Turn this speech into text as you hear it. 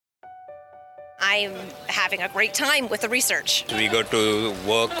I'm having a great time with the research. We got to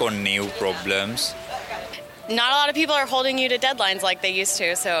work on new problems. Not a lot of people are holding you to deadlines like they used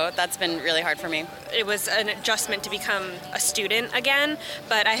to, so that's been really hard for me. It was an adjustment to become a student again,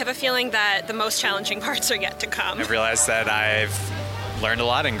 but I have a feeling that the most challenging parts are yet to come. I've realized that I've learned a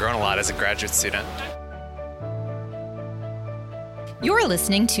lot and grown a lot as a graduate student. You're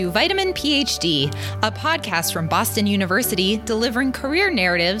listening to Vitamin PhD, a podcast from Boston University delivering career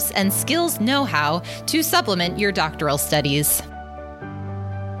narratives and skills know-how to supplement your doctoral studies.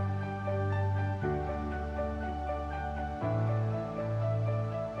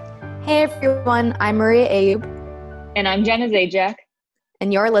 Hey everyone, I'm Maria Ayub. And I'm Jenna Zajac.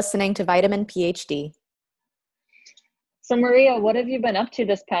 And you're listening to Vitamin PhD. So Maria, what have you been up to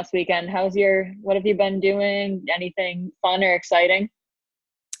this past weekend? What have you been doing? Anything fun or exciting?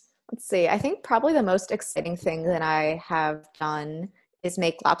 Let's see, I think probably the most exciting thing that I have done is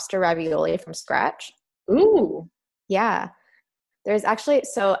make lobster ravioli from scratch. Ooh. Yeah.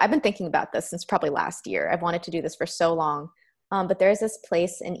 So I've been thinking about this since probably last year. I've wanted to do this for so long. But there's this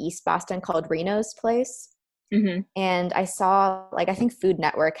place in East Boston called Reno's Place. Mm-hmm. And I saw, I think Food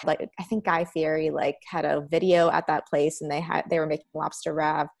Network, I think Guy Fieri, had a video at that place, and they were making lobster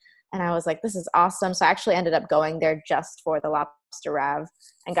rav. And I was like, this is awesome. So I actually ended up going there just for the lobster rav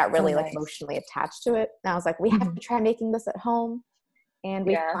and got really emotionally attached to it. And I was like, we have to try making this at home. And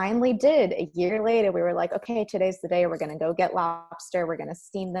we finally did. A year later, we were like, okay, today's the day. We're going to go get lobster. We're going to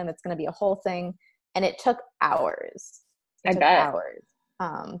steam them. It's going to be a whole thing. And it took hours. I bet. Hours.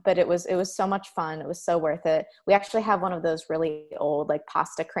 But it was so much fun. It was so worth it. We actually have one of those really old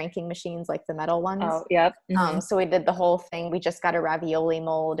pasta cranking machines, the metal ones. Oh, yep. Mm-hmm. So we did the whole thing. We just got a ravioli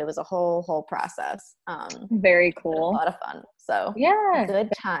mold. It was a whole process. Very cool. A lot of fun. So yeah,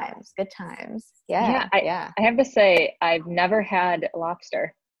 good times. Yeah. I have to say, I've never had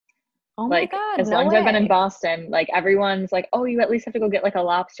lobster. Oh my God. As long as I've been in Boston, everyone's like, oh, you at least have to go get a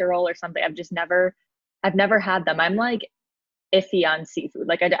lobster roll or something. I've never had them. I'm iffy on seafood.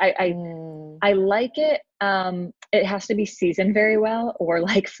 I like it. It has to be seasoned very well or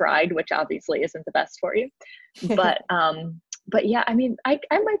fried, which obviously isn't the best for you. But yeah, I mean, I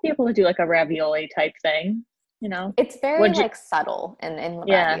might be able to do a ravioli type thing, It's very subtle in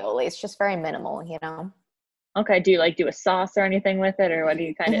ravioli. It's just very minimal, Okay. Do you do a sauce or anything with it, or what do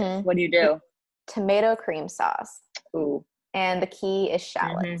you what do you do? Tomato cream sauce. Ooh. And the key is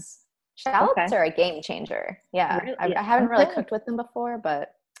shallots. Mm-hmm. Shallots are a game changer. Yeah. Really? I haven't really cooked with them before,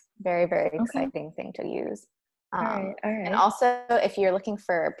 but very, very exciting thing to use. All right. And also, if you're looking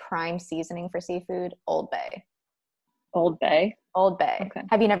for prime seasoning for seafood, Old Bay. Old Bay? Old Bay. Okay.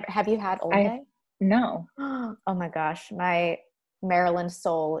 Have you had Old Bay? No. Oh my gosh. My Maryland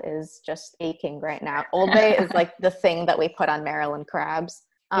soul is just aching right now. Old Bay is the thing that we put on Maryland crabs.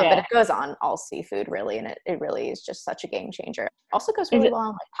 But it goes on all seafood, really, and it really is just such a game changer. Also goes really well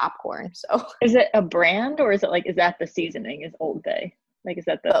on popcorn. So is it a brand, or is it is that the seasoning is Old Bay? Is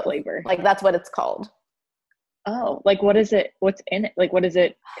that the flavor? That's what it's called. Oh, what is it? What's in it? What does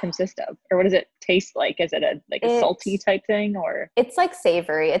it consist of, or what does it taste like? Is it a salty type thing, or? It's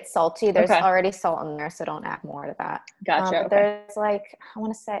savory. It's salty. There's already salt in there, so don't add more to that. Gotcha. There's I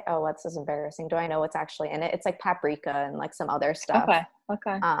want to say, this is embarrassing. Do I know what's actually in it? It's paprika and some other stuff.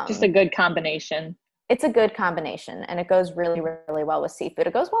 Okay. Just a good combination. It's a good combination, and it goes really, really well with seafood.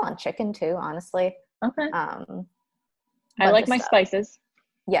 It goes well on chicken too, honestly. Okay. I like my spices.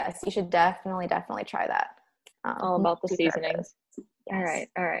 Yes, you should definitely try that. All about the seasonings. Yes.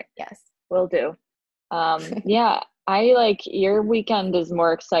 All right. Yes. Will do. Yeah, I your weekend is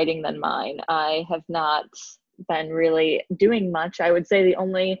more exciting than mine. I have not been really doing much. I would say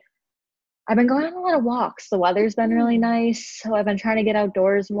I've been going on a lot of walks. The weather's been really nice, so I've been trying to get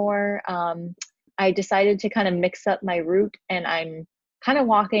outdoors more. I decided to kind of mix up my route, and I'm kind of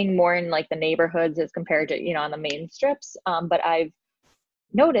walking more in the neighborhoods as compared to, on the main strips. But I've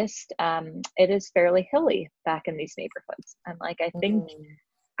noticed it is fairly hilly back in these neighborhoods. And I think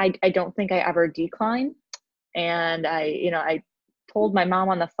I don't think I ever decline. And I told my mom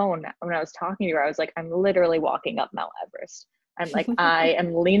on the phone when I was talking to her, I was like, I'm literally walking up Mount Everest. I'm I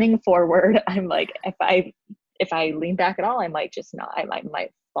am leaning forward. I'm if I lean back at all, I might just not, I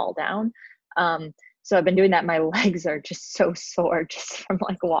might fall down. So I've been doing that. My legs are just so sore just from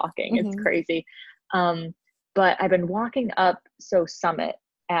walking. It's crazy. But I've been walking up Summit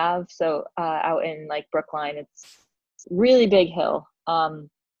Ave, out in Brookline. It's really big hill.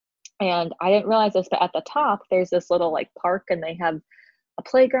 And I didn't realize this, but at the top there's this little park, and they have a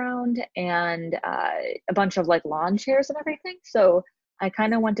playground and a bunch of lawn chairs and everything. So I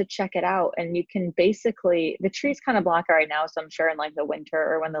kind of want to check it out. And you can basically, the trees kind of block it right now, so I'm sure in like the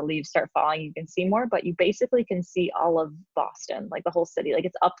winter or when the leaves start falling, you can see more, but you basically can see all of Boston, like the whole city. Like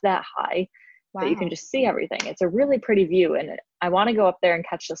it's up that high that you can just see everything. It's a really pretty view. And I want to go up there and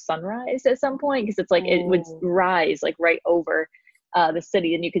catch the sunrise at some point, because it's like it would rise like right over the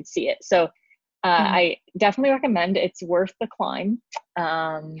city and you could see it. So I definitely recommend it. It's worth the climb.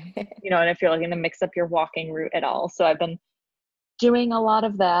 You know, and if you're looking to mix up your walking route at all. So I've been doing a lot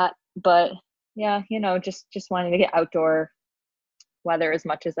of that, but yeah, you know, just wanting to get outdoor weather as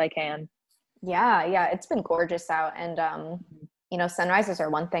much as I can. Yeah, it's been gorgeous out. And you know, sunrises are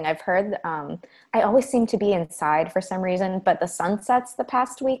one thing I've heard. I always seem to be inside for some reason, but the sunsets the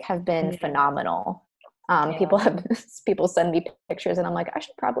past week have been phenomenal. People send me pictures and I'm like, I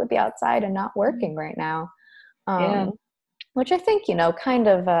should probably be outside and not working right now. Which I think, you know, kind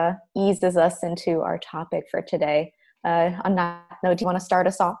of eases us into our topic for today. On that note, do you want to start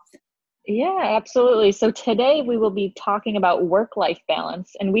us off? Yeah, absolutely. So today we will be talking about work-life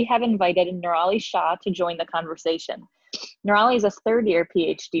balance, and we have invited Nirali Shah to join the conversation. Nirali is a third-year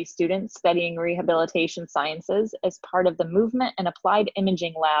PhD student studying rehabilitation sciences as part of the Movement and Applied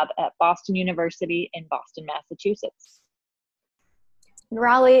Imaging Lab at Boston University in Boston, Massachusetts.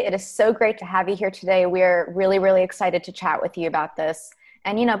 Nirali, it is so great to have you here today. We're really, really excited to chat with you about this.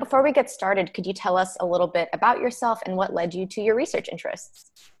 And, you know, before we get started, could you tell us a little bit about yourself and what led you to your research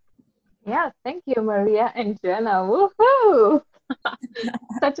interests? Yeah, thank you, Maria and Jenna. Woohoo!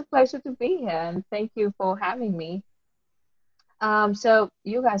 Such a pleasure to be here, and thank you for having me. So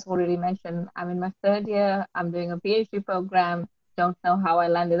you guys already mentioned I'm in my third year. I'm doing a PhD program. Don't know how I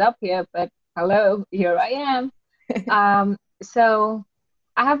landed up here, but hello, here I am. So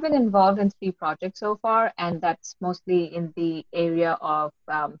I have been involved in 3 projects so far, and that's mostly in the area of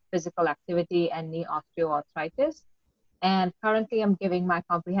physical activity and knee osteoarthritis. And currently I'm giving my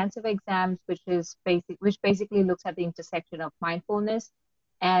comprehensive exams, which basically looks at the intersection of mindfulness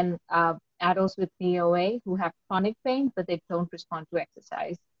and adults with knee OA who have chronic pain, but they don't respond to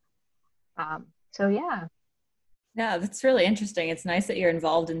exercise. So yeah. Yeah, that's really interesting. It's nice that you're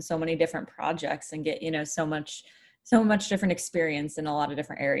involved in so many different projects and get, you know, so much different experience in a lot of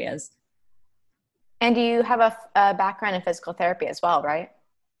different areas. And you have a background in physical therapy as well, right?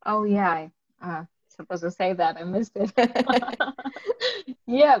 Oh yeah, supposed to say that. I missed it.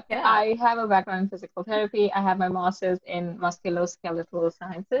 Yeah, I have a background in physical therapy. I have my master's in musculoskeletal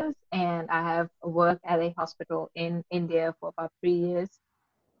sciences, and I have worked at a hospital in India for about 3 years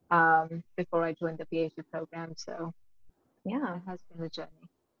before I joined the PhD program. So yeah, it has been a journey.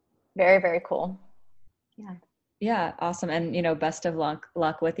 Very, very cool. Yeah. Yeah, awesome. And, you know, best of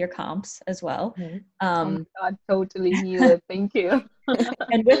luck with your comps as well. Oh my God, totally knew it. Thank you.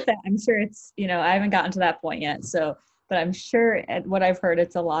 And with that, I'm sure it's, you know, I haven't gotten to that point yet. So, but I'm sure what I've heard,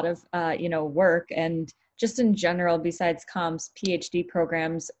 it's a lot of, you know, work, and just in general, besides comps, PhD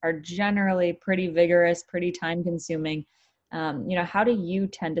programs are generally pretty vigorous, pretty time consuming. You know, how do you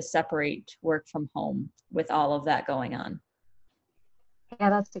tend to separate work from home with all of that going on?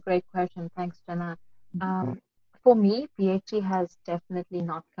 Yeah, that's a great question. Thanks, Jenna. For me, PhD has definitely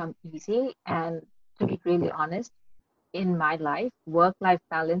not come easy. And to be really honest, in my life, work-life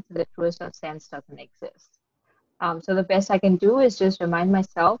balance in the truest of sense doesn't exist. So the best I can do is just remind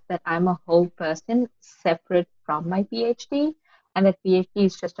myself that I'm a whole person separate from my PhD, and that PhD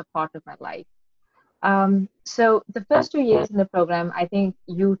is just a part of my life. So the first 2 years in the program, I think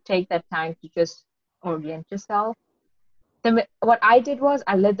you take that time to just orient yourself. What I did was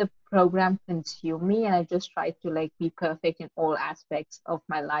I let the program consume me, and I just tried to like be perfect in all aspects of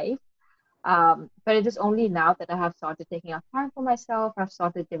my life. But it is only now that I have started taking out time for myself. I've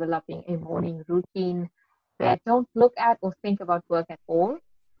started developing a morning routine where I don't look at or think about work at all.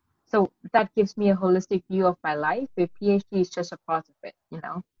 So that gives me a holistic view of my life, where PhD is just a part of it, you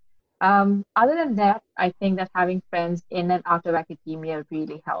know. Other than that, I think that having friends in and out of academia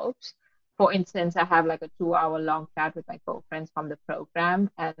really helps. For instance, I have like a 2-hour long chat with my co-friends from the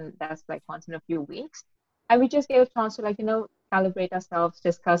program, and that's like once in a few weeks. And we just get a chance to like, you know, calibrate ourselves,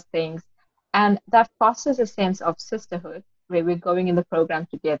 discuss things. And that fosters a sense of sisterhood where we're going in the program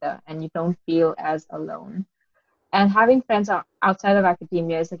together and you don't feel as alone. And having friends outside of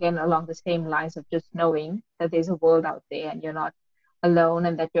academia is again along the same lines of just knowing that there's a world out there and you're not alone,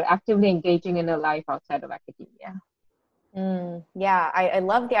 and that you're actively engaging in a life outside of academia. Yeah, I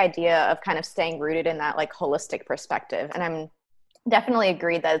love the idea of kind of staying rooted in that like holistic perspective. And I'm definitely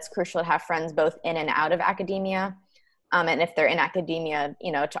agreed that it's crucial to have friends both in and out of academia. And if they're in academia,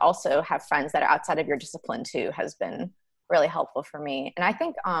 you know, to also have friends that are outside of your discipline too has been really helpful for me. And I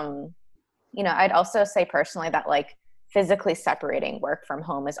think, you know, I'd also say personally that like physically separating work from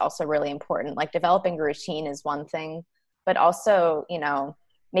home is also really important. Like developing a routine is one thing, but also, you know,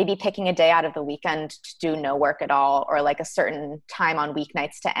 maybe picking a day out of the weekend to do no work at all, or like a certain time on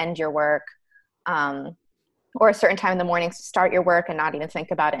weeknights to end your work, or a certain time in the mornings to start your work and not even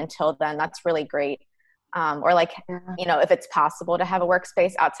think about it until then. That's really great. Or like, you know, if it's possible to have a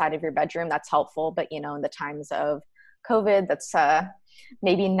workspace outside of your bedroom, that's helpful. But, you know, in the times of COVID, that's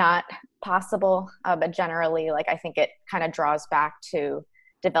maybe not possible. But generally, like, I think it kind of draws back to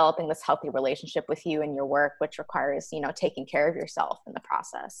developing this healthy relationship with you and your work, which requires, you know, taking care of yourself in the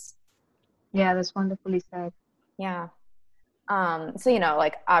process. Yeah, that's wonderfully said. Yeah. So, you know,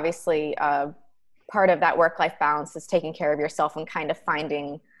 like obviously part of that work-life balance is taking care of yourself and kind of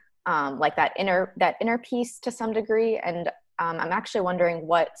finding like that inner peace to some degree. And I'm actually wondering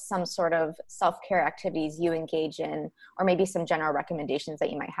what some sort of self-care activities you engage in, or maybe some general recommendations that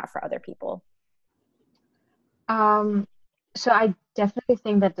you might have for other people. So I definitely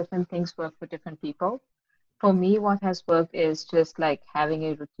think that different things work for different people. For me, what has worked is just like having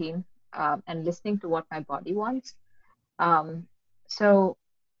a routine and listening to what my body wants.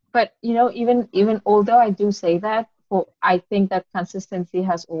 But you know, even although I do say that, I think that consistency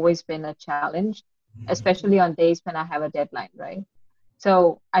has always been a challenge, especially on days when I have a deadline, right?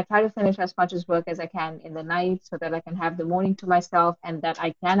 So I try to finish as much as work as I can in the night so that I can have the morning to myself and that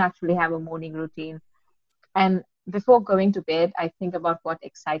I can actually have a morning routine. And before going to bed, I think about what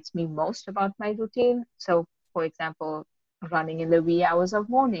excites me most about my routine. So, for example, running in the wee hours of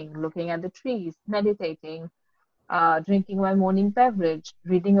morning, looking at the trees, meditating, drinking my morning beverage,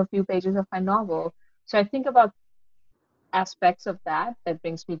 reading a few pages of my novel. So I think about aspects of that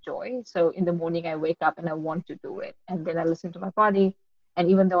brings me joy. So in the morning, I wake up and I want to do it. And then I listen to my body. And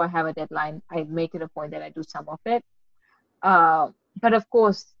even though I have a deadline, I make it a point that I do some of it. But of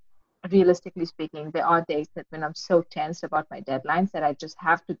course, realistically speaking, there are days that when I'm so tense about my deadlines that I just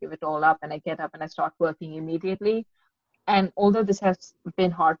have to give it all up, and I get up and I start working immediately. And although this has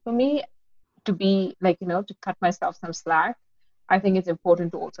been hard for me to be like, you know, to cut myself some slack, I think it's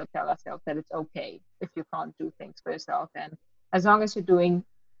important to also tell ourselves that it's okay if you can't do things for yourself. And as long as you're doing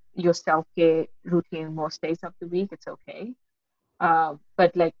your self-care routine most days of the week, it's okay.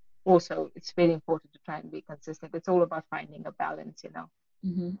 But like also, it's very important to try and be consistent. It's all about finding a balance, you know.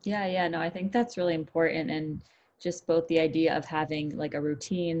 Mm-hmm. Yeah, no, I think that's really important. And just both the idea of having like a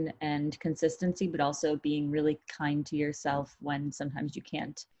routine and consistency, but also being really kind to yourself when sometimes you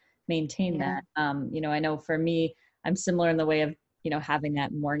can't maintain that. You know, I know for me, I'm similar in the way of, you know, having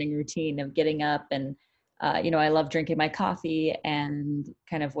that morning routine of getting up and, you know, I love drinking my coffee and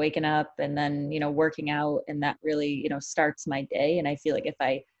kind of waking up and then, you know, working out, and that really, you know, starts my day. And I feel like if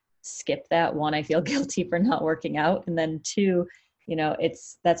I skip that, one, I feel guilty for not working out. And then two, you know,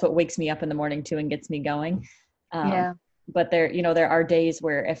 that's what wakes me up in the morning too and gets me going. But there, you know, there are days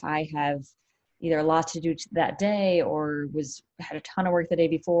where if I have either a lot to do that day or had a ton of work the day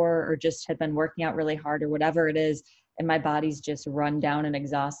before, or just had been working out really hard or whatever it is, and my body's just run down and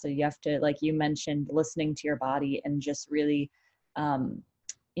exhausted, you have to, like you mentioned, listening to your body and just really,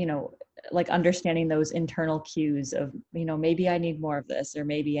 you know, like understanding those internal cues of, you know, maybe I need more of this, or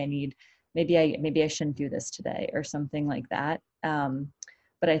maybe I shouldn't do this today, or something like that.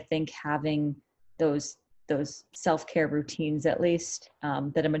 But I think having those self-care routines, at least,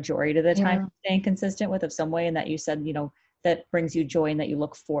 that a majority of the time staying consistent with of some way, and that you said, you know, that brings you joy and that you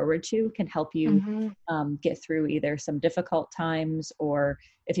look forward to, can help you get through either some difficult times, or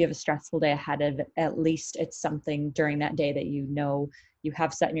if you have a stressful day ahead of it, at least it's something during that day that you know you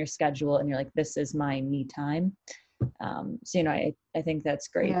have set in your schedule and you're like, this is my me time. So, you know, I think that's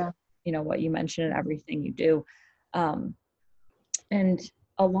great. You know, what you mentioned and everything you do. And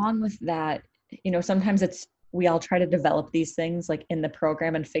along with that, you know, sometimes we all try to develop these things like in the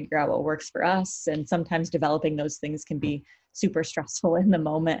program and figure out what works for us. And sometimes developing those things can be super stressful in the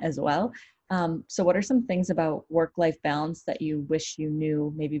moment as well. So what are some things about work-life balance that you wish you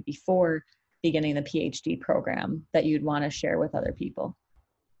knew maybe before beginning the PhD program that you'd want to share with other people?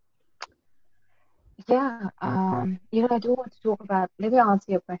 Yeah, you know, I do want to talk about, maybe I'll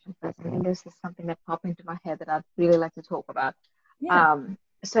answer your question first. I mean, this is something that popped into my head that I'd really like to talk about.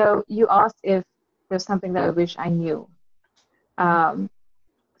 So you asked if there's something that I wish I knew.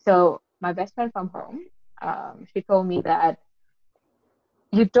 So my best friend from home, she told me that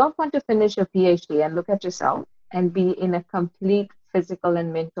you don't want to finish your PhD and look at yourself and be in a complete physical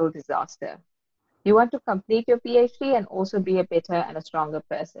and mental disaster. You want to complete your PhD and also be a better and a stronger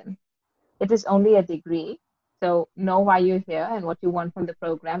person. It is only a degree, so know why you're here and what you want from the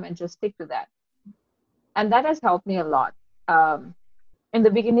program and just stick to that. And that has helped me a lot. in the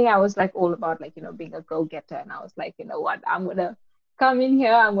beginning, I was like all about like, being a go-getter. And I was like, you know what, I'm going to come in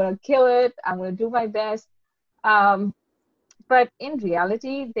here, I'm going to kill it, I'm going to do my best. But in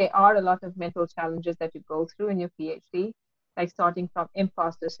reality, there are a lot of mental challenges that you go through in your PhD, like starting from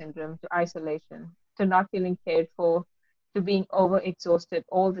imposter syndrome to isolation, to not feeling cared for, to being overexhausted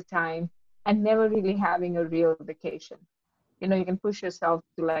all the time, and never really having a real vacation. You can push yourself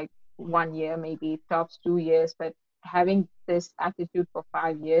to like 1 year, maybe tops 2 years, but having this attitude for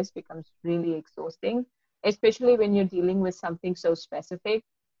 5 years becomes really exhausting, especially when you're dealing with something so specific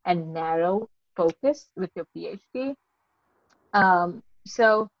and narrow focus with your PhD.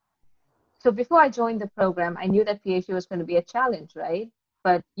 So before I joined the program, I knew that PhD was going to be a challenge, right?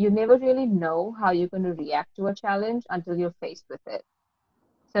 But you never really know how you're going to react to a challenge until you're faced with it.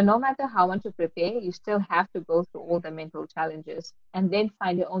 So no matter how much you prepare, you still have to go through all the mental challenges and then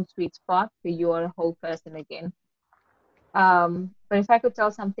find your own sweet spot where you are a whole person again. But if I could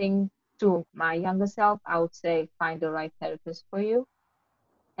tell something to my younger self, I would say find the right therapist for you.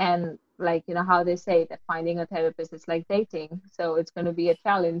 And like, how they say that finding a therapist is like dating. So it's going to be a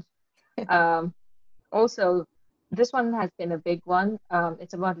challenge. Also, this one has been a big one.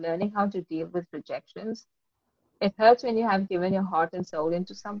 It's about learning how to deal with rejections. It hurts when you have given your heart and soul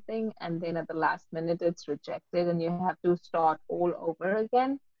into something, and then at the last minute it's rejected and you have to start all over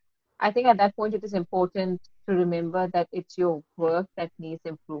again. I think at that point it is important to remember that it's your work that needs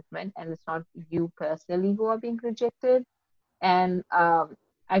improvement and it's not you personally who are being rejected. And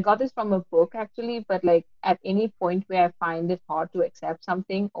I got this from a book actually, but like at any point where I find it hard to accept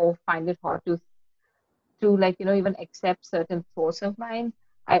something or find it hard to like, even accept certain thoughts of mine,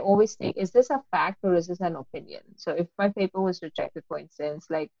 I always think, is this a fact or is this an opinion? So if my paper was rejected, for instance,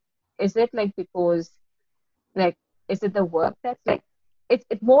 like, is it like because, like, is it the work that's like, it's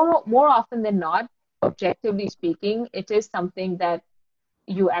more often than not, objectively speaking, it is something that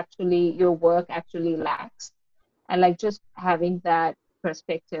your work actually lacks. And like just having that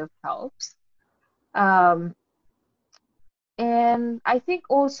perspective helps. And I think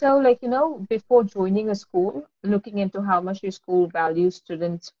also, like, before joining a school, looking into how much your school values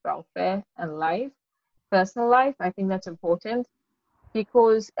students' welfare and personal life, I think that's important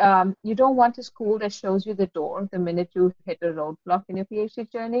because you don't want a school that shows you the door the minute you hit a roadblock in your PhD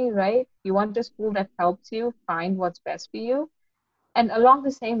journey, right? You want a school that helps you find what's best for you. And along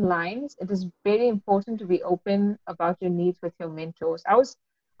the same lines, it is very important to be open about your needs with your mentors. I was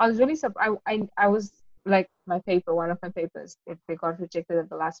really surprised. I was like one of my papers, they got rejected at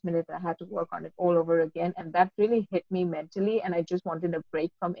the last minute. I had to work on it all over again. And that really hit me mentally. And I just wanted a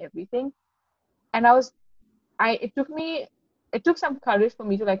break from everything. And it took some courage for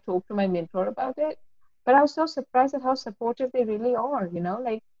me to like talk to my mentor about it. But I was so surprised at how supportive they really are,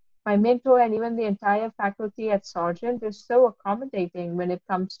 like my mentor and even the entire faculty at Sargent is so accommodating when it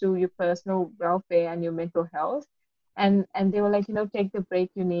comes to your personal welfare and your mental health. And they were like, take the break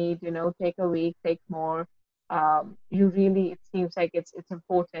you need, take a week, take more. It seems like it's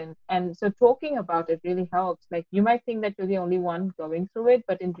important. And so talking about it really helps. Like you might think that you're the only one going through it,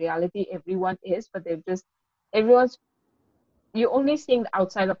 but in reality, everyone is, but you're only seeing the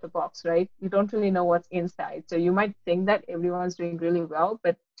outside of the box, right? You don't really know what's inside. So you might think that everyone's doing really well,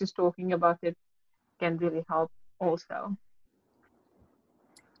 but just talking about it can really help also.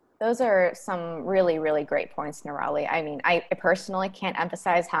 Those are some really, really great points, Nirali. I mean, I personally can't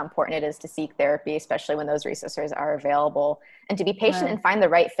emphasize how important it is to seek therapy, especially when those resources are available, and to be patient and find the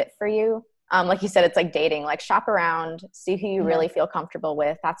right fit for you. Like you said, it's like dating, like shop around, see who you really feel comfortable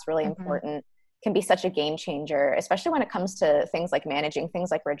with. That's really important. Can be such a game changer, especially when it comes to things like managing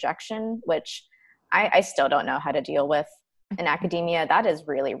things like rejection, which I still don't know how to deal with in academia. That is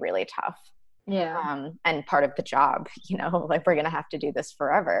really, really tough. Yeah. And part of the job, like we're going to have to do this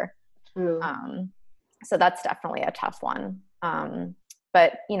forever. True. So that's definitely a tough one.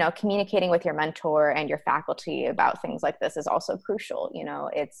 But, communicating with your mentor and your faculty about things like this is also crucial.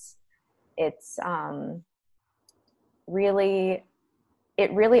 It's really,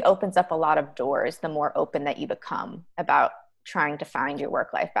 it really opens up a lot of doors the more open that you become about trying to find your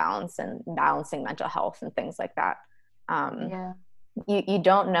work-life balance and balancing mental health and things like that. You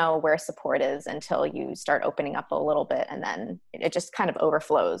don't know where support is until you start opening up a little bit, and then it just kind of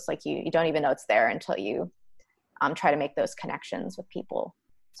overflows. Like you don't even know it's there until you try to make those connections with people.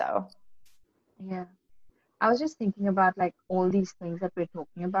 So yeah, I was just thinking about like all these things that we're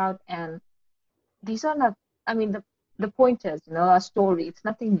talking about, and these are not, I mean, the pointers, our story, it's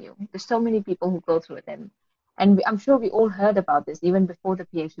nothing new. There's so many people who go through it, and I'm sure we all heard about this even before the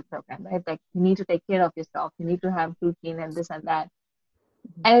PhD program, right? Like you need to take care of yourself, you need to have routine and this and that.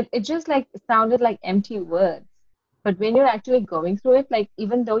 And it just like sounded like empty words. But when you're actually going through it, like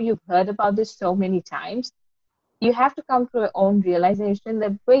even though you've heard about this so many times, you have to come to your own realization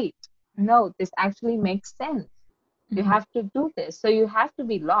that, wait, no, this actually makes sense. You have to do this. So you have to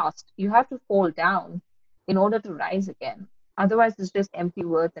be lost. You have to fall down in order to rise again. Otherwise, it's just empty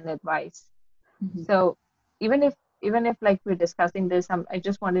words and advice. So even if like we're discussing this, I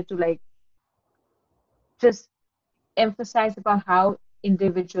just wanted to like just emphasize about how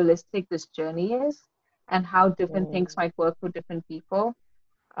individualistic this journey is and how different things might work for different people.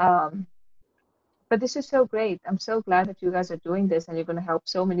 But this is so great. I'm so glad that you guys are doing this and you're going to help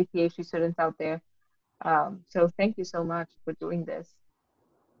so many PhD students out there. So thank you so much for doing this.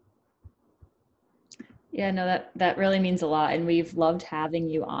 Yeah, no, that really means a lot. And we've loved having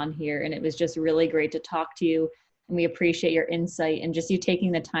you on here. And it was just really great to talk to you. And we appreciate your insight and just you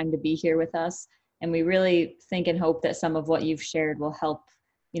taking the time to be here with us. And we really think and hope that some of what you've shared will help,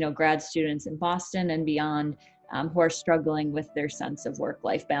 grad students in Boston and beyond who are struggling with their sense of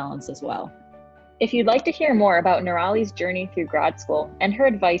work-life balance as well. If you'd like to hear more about Nirali's journey through grad school and her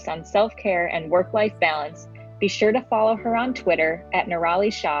advice on self-care and work-life balance, be sure to follow her on Twitter at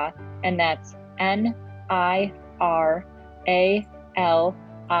Nirali Shah, and that's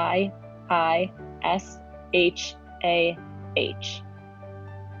NIRALIISHAH.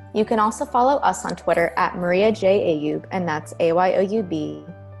 You can also follow us on Twitter at Maria J. Ayub, and that's AYOUB,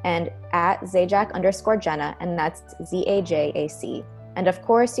 and at Zajac_Jenna, and that's ZAJAC. And of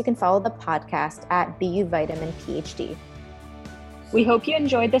course, you can follow the podcast at BU Vitamin PhD. We hope you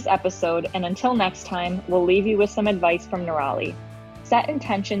enjoyed this episode, and until next time, we'll leave you with some advice from Nirali. Set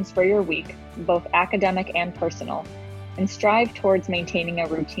intentions for your week, both academic and personal, and strive towards maintaining a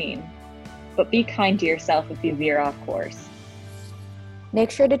routine. But be kind to yourself if you veer off course.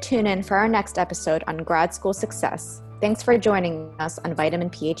 Make sure to tune in for our next episode on grad school success. Thanks for joining us on Vitamin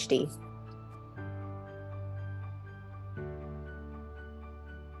PhD.